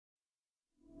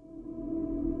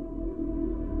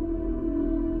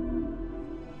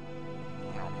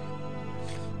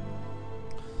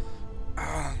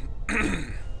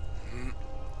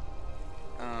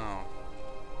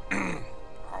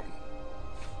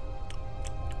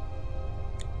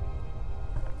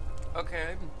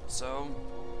Okay, so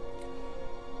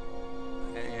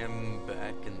I am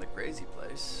back in the crazy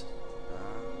place,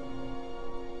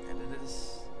 and it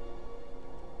is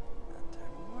that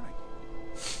time of morning.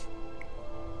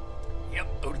 Yep,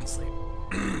 Odin sleep.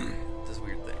 Does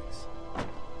weird things.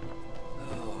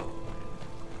 Oh,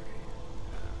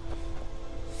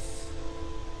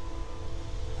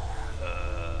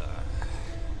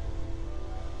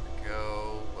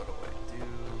 go. What do I do?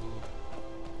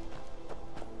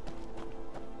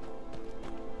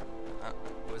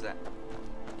 What was that?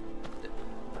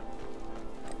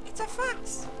 It's a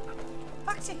fox!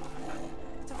 Foxy!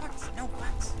 It's a fox. No,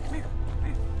 fox. Come here. Come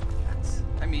here. Fox.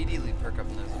 I immediately perk up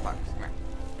and there's a fox. Come here.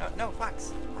 No,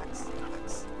 fox. Fox.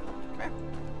 Fox. Come here.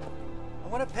 I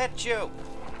want to pet you.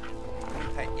 Let me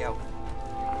pet you.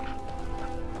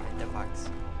 Pet the fox.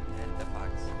 Pet the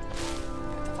fox.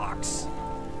 Pet the fox.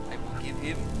 I will give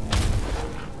him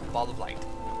a ball of light.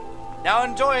 Now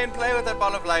enjoy and play with that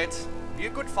ball of light. Be a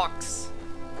good fox.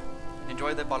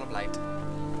 Enjoy that ball of light.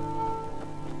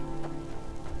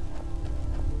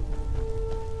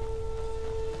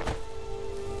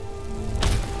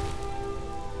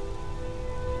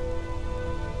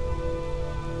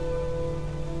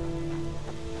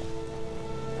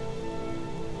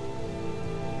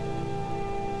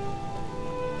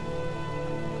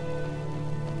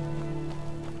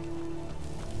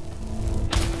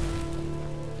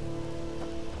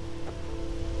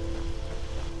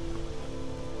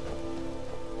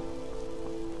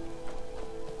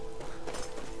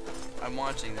 I'm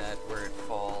watching that where it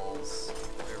falls,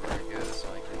 wherever it goes, so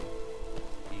I can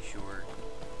be sure.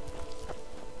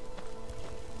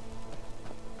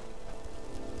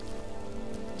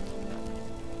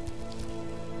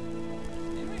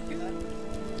 Anybody hear that?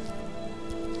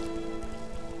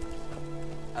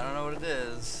 I don't know what it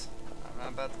is. I'm not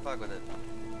about to fuck with it.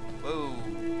 Whoa.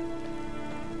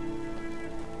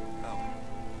 Oh.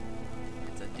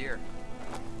 It's a deer.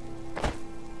 There's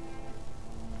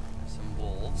some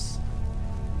wolves.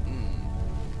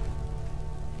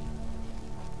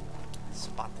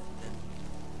 Spotted.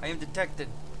 I am detected.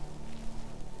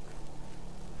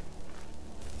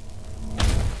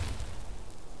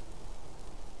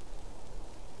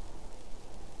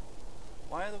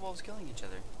 Why are the wolves killing each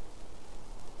other?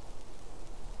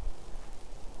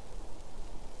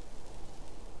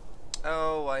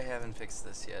 Oh, I haven't fixed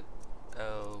this yet.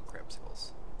 Oh,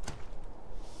 crapsicles.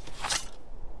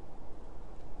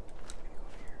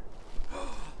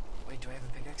 Wait, do I have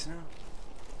a pickaxe now?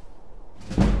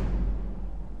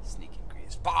 Sneak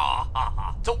increase. Bah!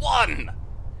 To 1!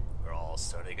 We're all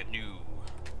starting anew.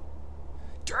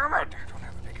 Damn it! I don't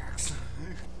have a pickaxe.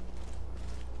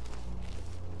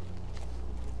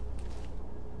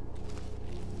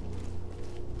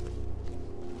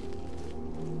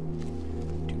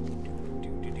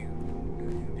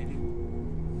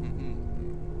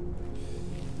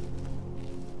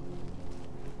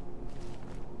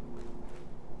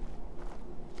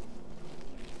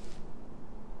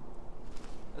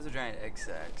 Those are giant egg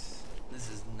sacs. This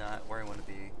is not where I want to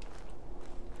be.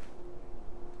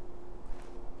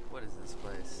 What is this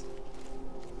place?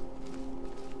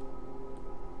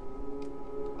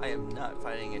 I am not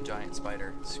fighting a giant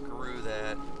spider. Screw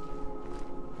that.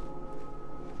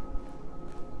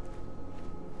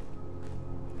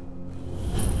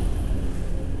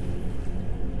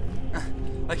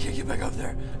 I can't get back up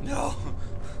there. No.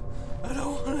 I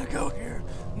don't want to go here.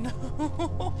 No.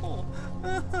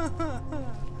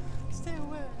 Stay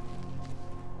away.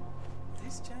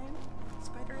 These giant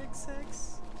spider egg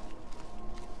sacs?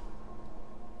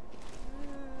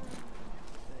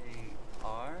 They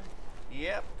are?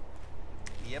 Yep.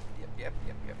 Yep.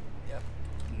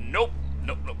 Nope.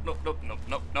 Nope.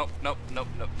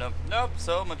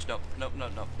 So much nope. Nope.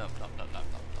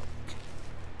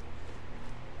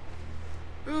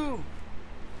 Ooh.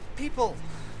 People.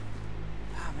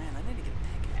 Oh man, I need to get a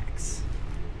pickaxe.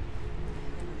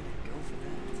 I'm gonna go for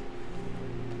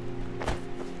that.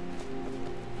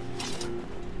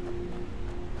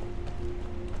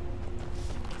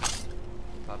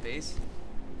 Puppies.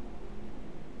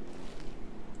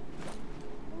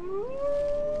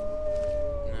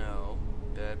 No,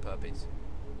 bad puppies.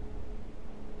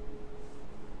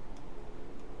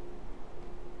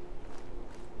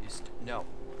 No,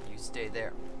 you stay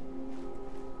there.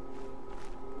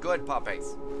 Good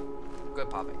puppies. Good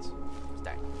puppies.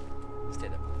 Stay. Stay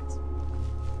there, puppies.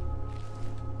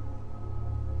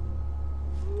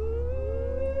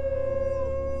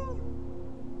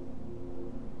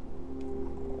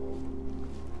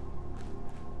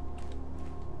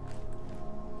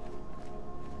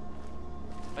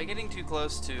 Am I getting too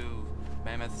close to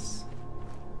mammoths?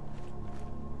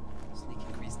 It's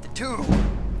 2.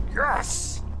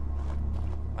 Yes!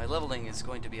 My leveling is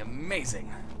going to be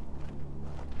amazing.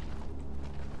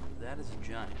 That is a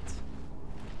giant.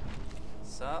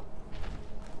 Sup?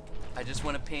 I just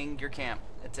want to ping your camp.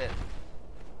 That's it.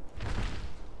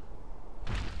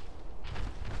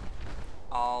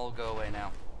 I'll go away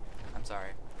now. I'm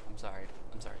sorry. I'm sorry.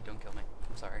 I'm sorry. Don't kill me.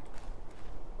 I'm sorry.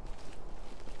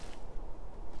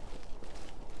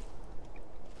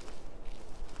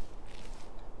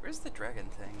 Where's the dragon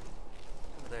thing?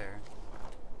 Over there.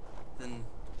 Then...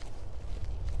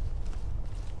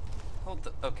 Hold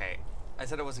the... Okay. I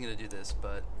said I wasn't going to do this,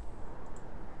 but...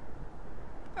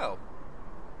 Oh.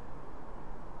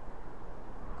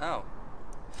 Oh.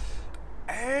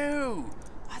 Oh!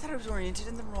 I thought I was oriented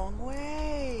in the wrong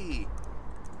way!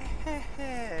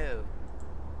 Oh.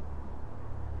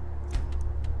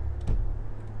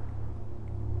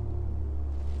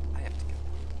 I have to go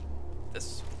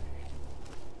this way.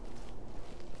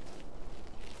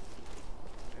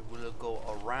 I will go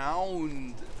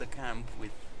around the camp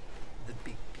with the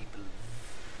big people.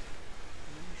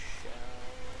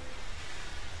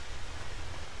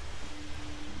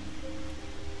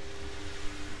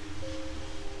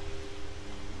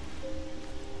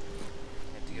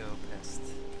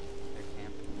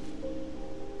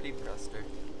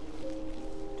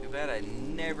 Too bad I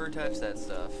never touch that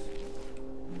stuff.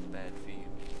 Bad for you.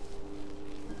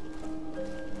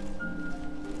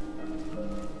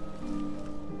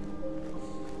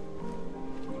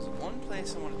 There's one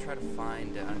place I want to try to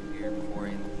find down here before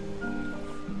I move.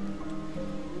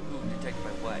 Ooh, detected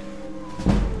by what?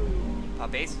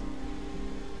 Puppies?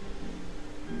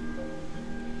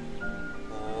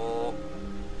 Oh.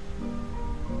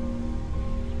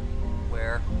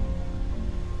 Where?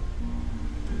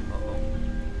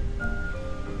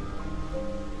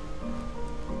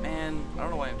 I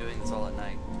don't know why I'm doing this all at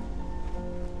night.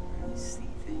 I really see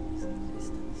things in the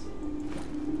distance.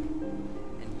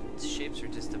 And shapes are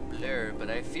just a blur, but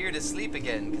I fear to sleep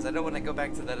again, because I don't want to go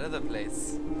back to that other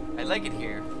place. I like it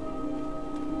here.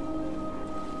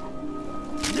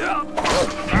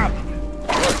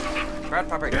 Rat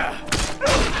pupper.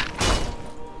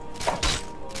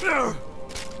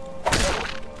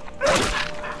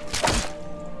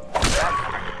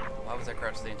 Why was I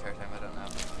crouched the entire time? I don't know.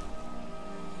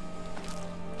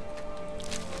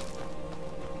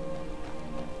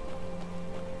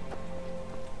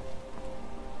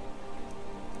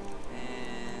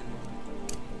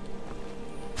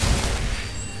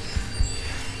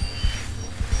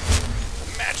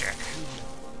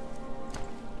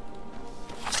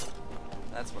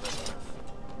 That's what I love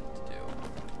to do.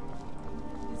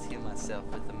 Is heal myself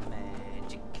with the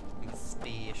magic.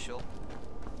 Special.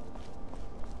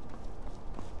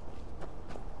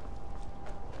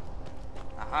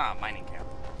 Aha, mining camp.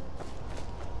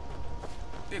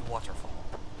 Big waterfall.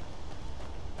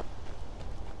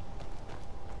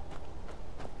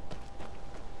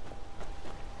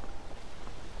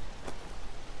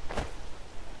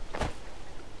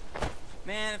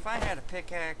 Man, if I had a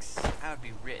pickaxe, I would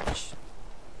be rich.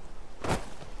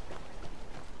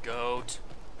 Goat.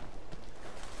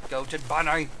 Goated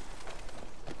bunny.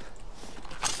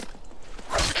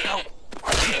 Go.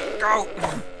 Go.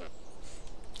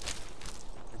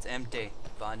 It's empty.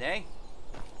 Bunny.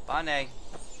 Bunny.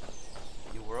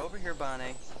 You were over here,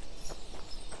 Bunny.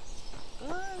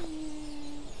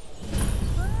 Bunny.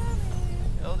 Bunny.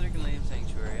 Elder can leave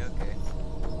sanctuary. Okay.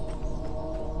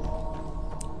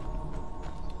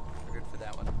 We're good for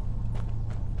that one.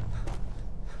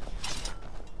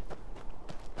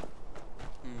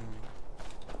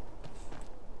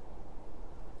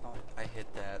 I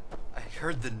hit that. I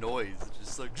heard the noise,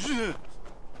 just like. The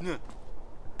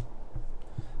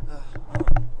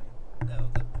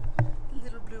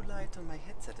little blue light on my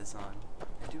headset is on.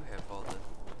 I do have all the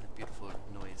beautiful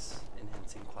noise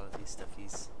enhancing quality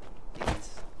stuffies.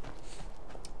 Things.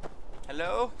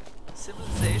 Hello?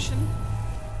 Civilization?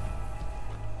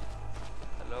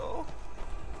 Hello?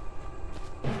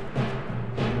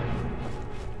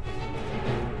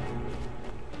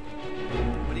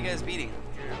 What are you guys beating?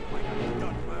 You're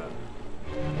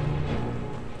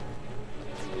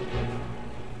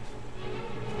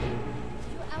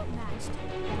outmatched.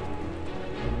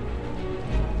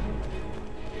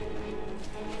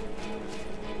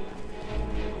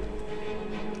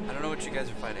 I don't know what you guys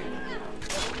are fighting.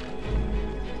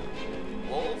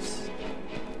 Wolves?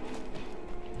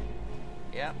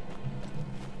 Yeah.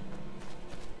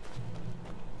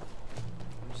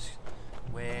 I'm just...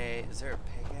 Wait, is there a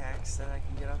pickaxe that I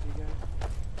can get off you guys?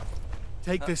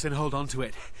 Take this and hold on to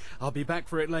it. I'll be back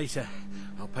for it later.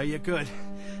 I'll pay you good.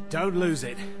 Don't lose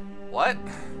it. What?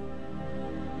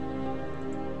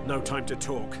 No time to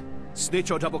talk.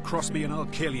 Snitch or double-cross me and I'll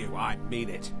kill you. I mean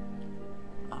it.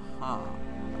 Uh-huh.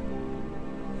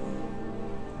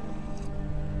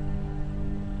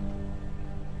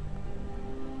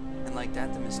 And like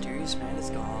that, the mysterious man is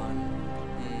gone.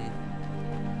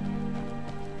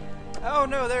 Oh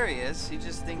no, there he is. He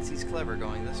just thinks he's clever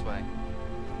going this way.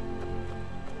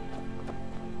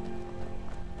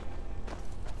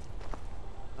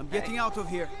 I'm getting out of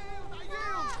here.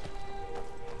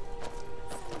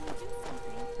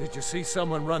 Did you see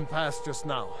someone run past just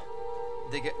now?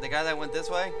 The guy that went this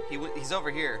way? He's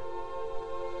over here.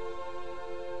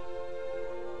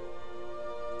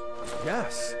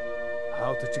 Yes.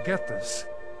 How did you get this?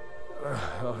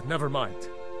 Never mind.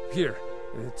 Here.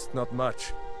 It's not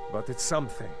much, but it's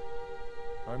something.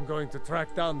 I'm going to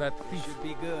track down that thief. Should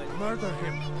be good. Murder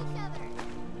him.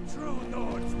 True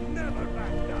Nords never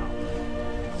back down.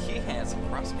 He has a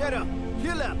crossbow. Get him!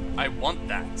 Kill him! I want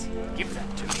that. Give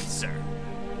that to me, sir.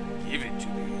 Give it to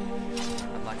me.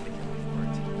 I'm not gonna kill him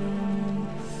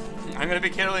for it. I'm gonna be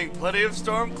killing plenty of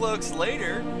Stormcloaks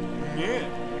later. Yeah.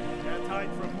 Can't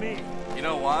hide from me. You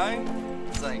know why?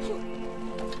 It's like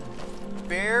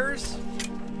bears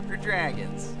or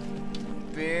dragons.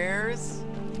 Bears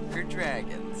or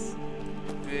dragons.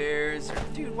 Bears or...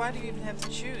 Dude, why do you even have to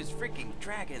choose? Freaking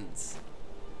dragons.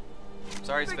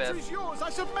 Sorry, Spiff. Victory's yours, I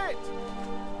submit!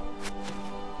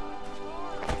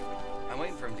 I'm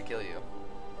waiting for him to kill you.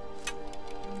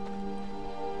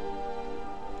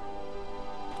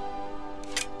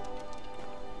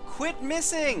 Quit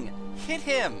missing! Hit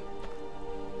him!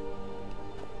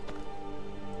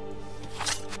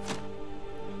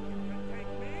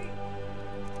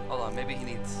 Hold on, maybe he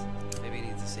needs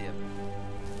to see him.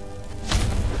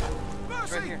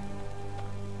 He's right here.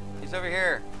 He's over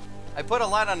here. I put a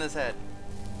light on his head.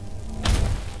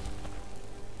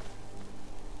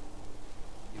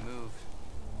 You moved.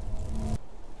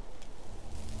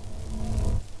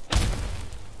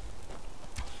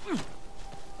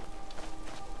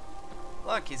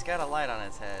 Look, he's got a light on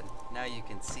his head. Now you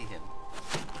can see him.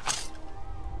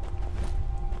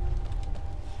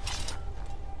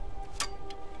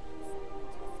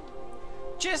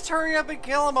 Just hurry up and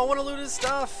kill him. I want to loot his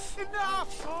stuff.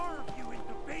 Enough! Carve you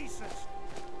into pieces.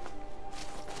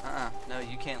 No,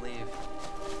 you can't leave.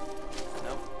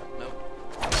 Nope. Nope.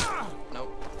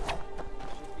 Nope.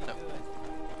 Nope.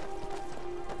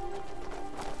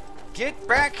 Get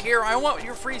back here. I want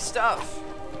your free stuff.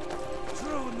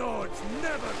 True Nords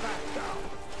never back down.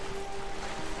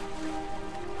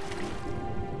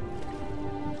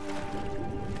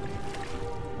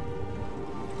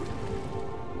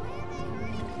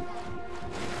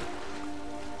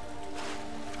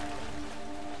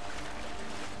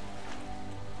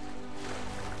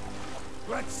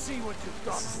 Let's see what you've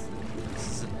got. This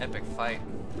is an epic fight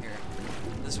here.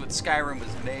 This is what Skyrim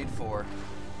was made for.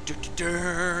 You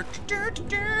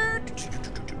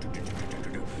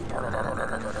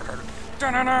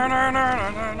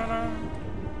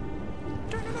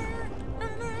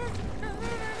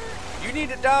need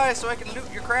to die so I can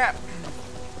loot your crap.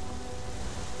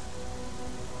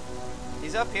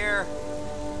 He's up here.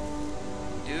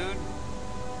 Dude.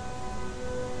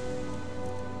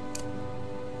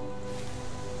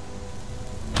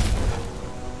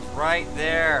 Right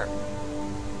there.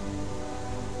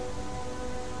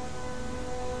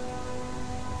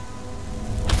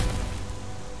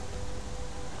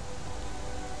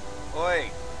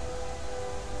 Oi.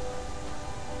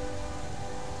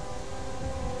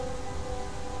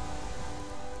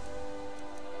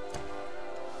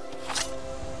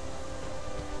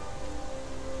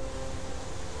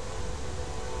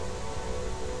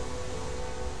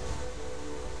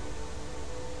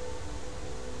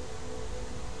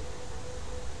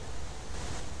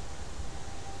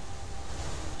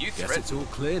 You Guess it's all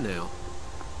clear now.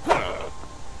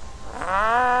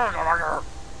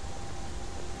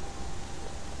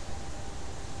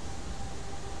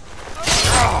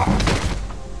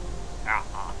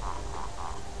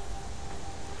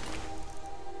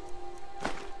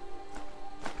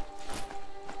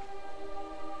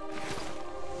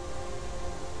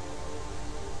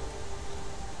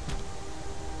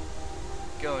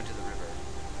 Go into the river.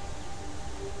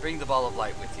 Bring the ball of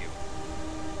light with you.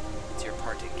 It's your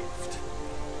parting gift.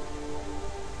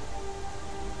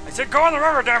 I said go in the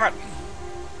river, damn it!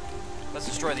 Let's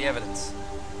destroy the evidence.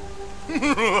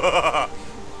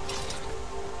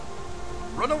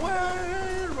 Run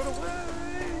away! Run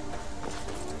away!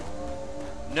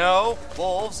 No,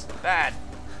 wolves. Bad.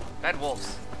 Bad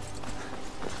wolves.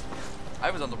 I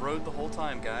was on the road the whole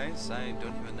time, guys. I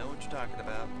don't even know what you're talking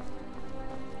about.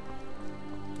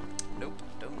 Nope,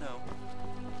 don't know.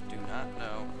 Do not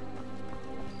know.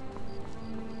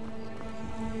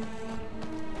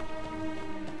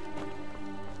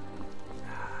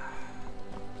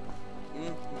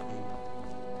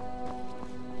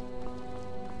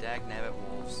 Dag nabbit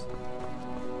wolves.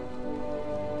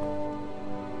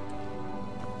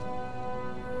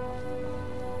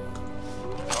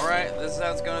 Alright, this is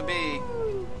how it's gonna be.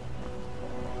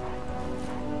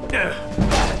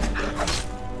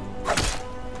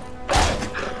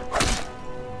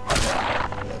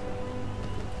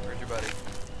 Where's your buddy?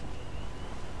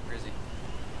 Where is he?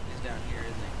 He's down here,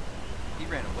 isn't he?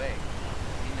 He ran away.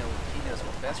 He knows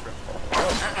what's best for him.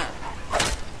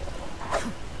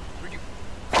 Where'd you?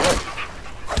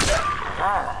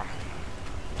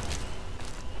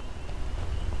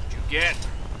 What'd you get?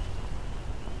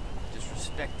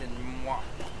 Disrespecting moi.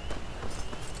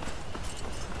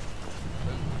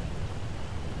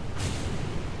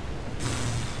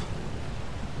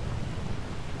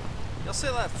 You'll see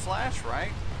that flash,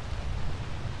 right?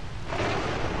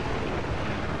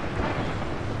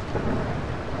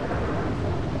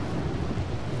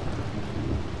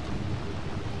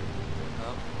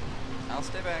 Oh, I'll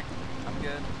stay back. I'm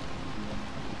good.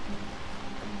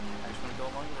 I just want to go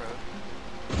along the road.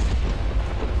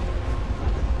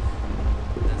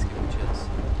 That's giving me chills.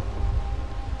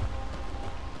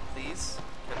 Please,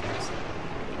 cut this.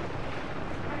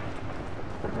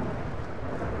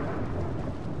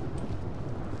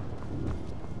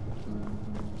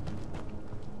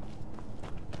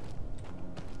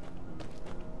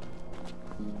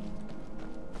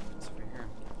 What's over here?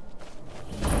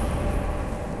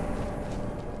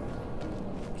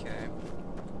 Okay.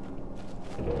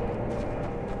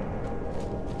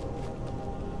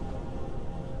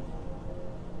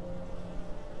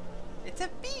 It's a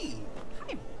bee!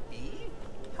 Hi, bee!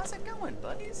 How's it going,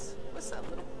 buddies? What's up,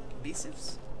 little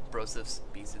beesifs? Brosifs,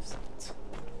 beesifs.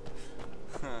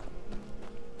 Huh.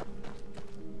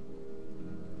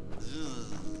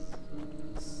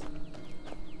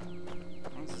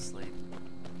 I'm asleep.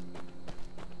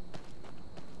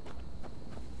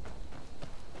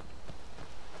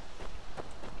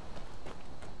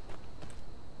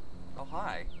 Oh,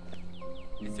 hi.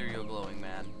 Ethereal glowing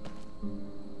man.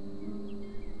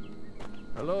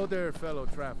 Hello there, fellow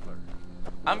traveler.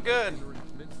 I'm good.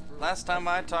 Last time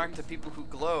I talked to people who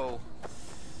glow,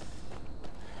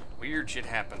 weird shit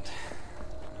happened.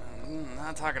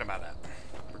 Not talking about that.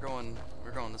 We're going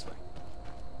this way.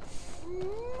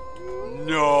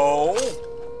 No!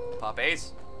 Pop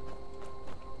Ace.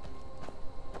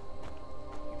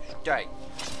 Stay.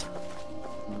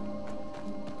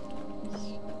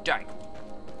 Stay.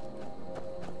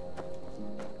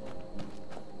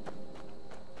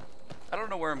 I don't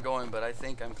know where I'm going, but I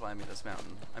think I'm climbing this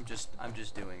mountain. I'm just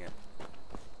doing it.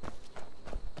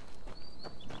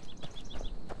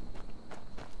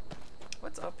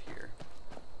 What's up here?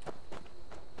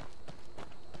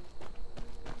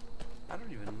 I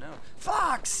don't even know.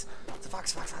 Fox! It's a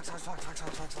fox, fox, fox, fox, fox, fox,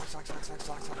 fox, fox, fox, fox, fox, fox,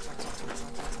 fox, fox, fox,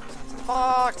 fox,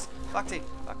 fox, Foxy!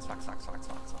 Fox, fox, fox, fox,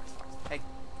 fox, fox, fox. Hey,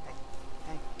 hey,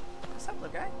 hey. What's up,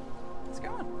 little guy? How's it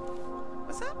going?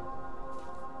 What's up?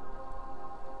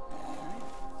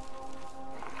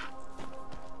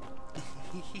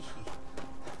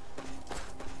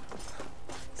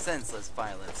 Senseless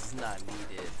violence is not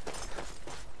needed.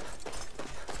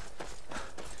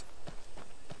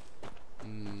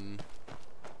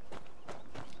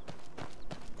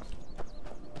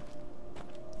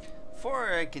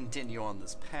 Before I continue on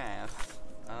this path,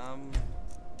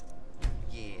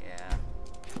 yeah,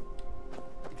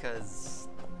 because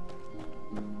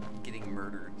getting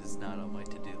murdered is not on my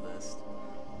to-do list.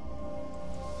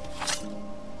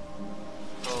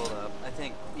 Hold up, I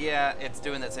think, yeah, it's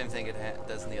doing that same thing it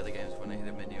does in the other games when I hit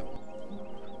a menu.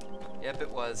 Yep,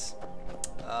 it was.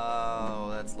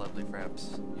 Oh, that's lovely,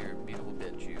 Fraps. You're a beautiful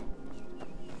bitch, you.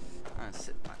 I'm gonna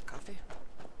sip my coffee.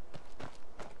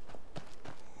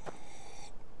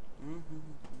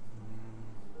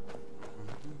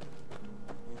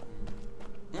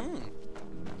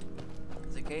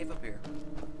 There's a cave up here.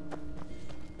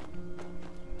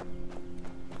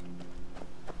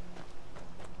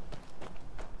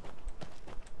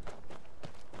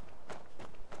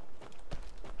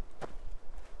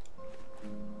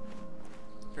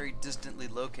 Very distantly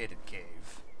located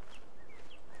cave.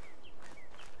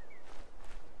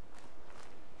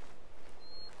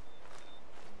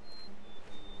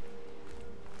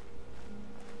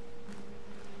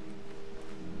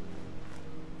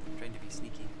 I'm trying to be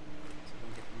sneaky so I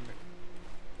don't get murdered.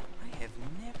 I have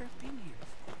never been here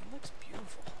before. It looks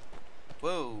beautiful.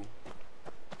 Whoa.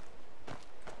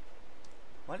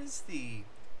 Why does the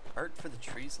art for the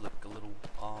trees look a little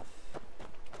off?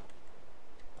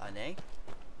 Nay?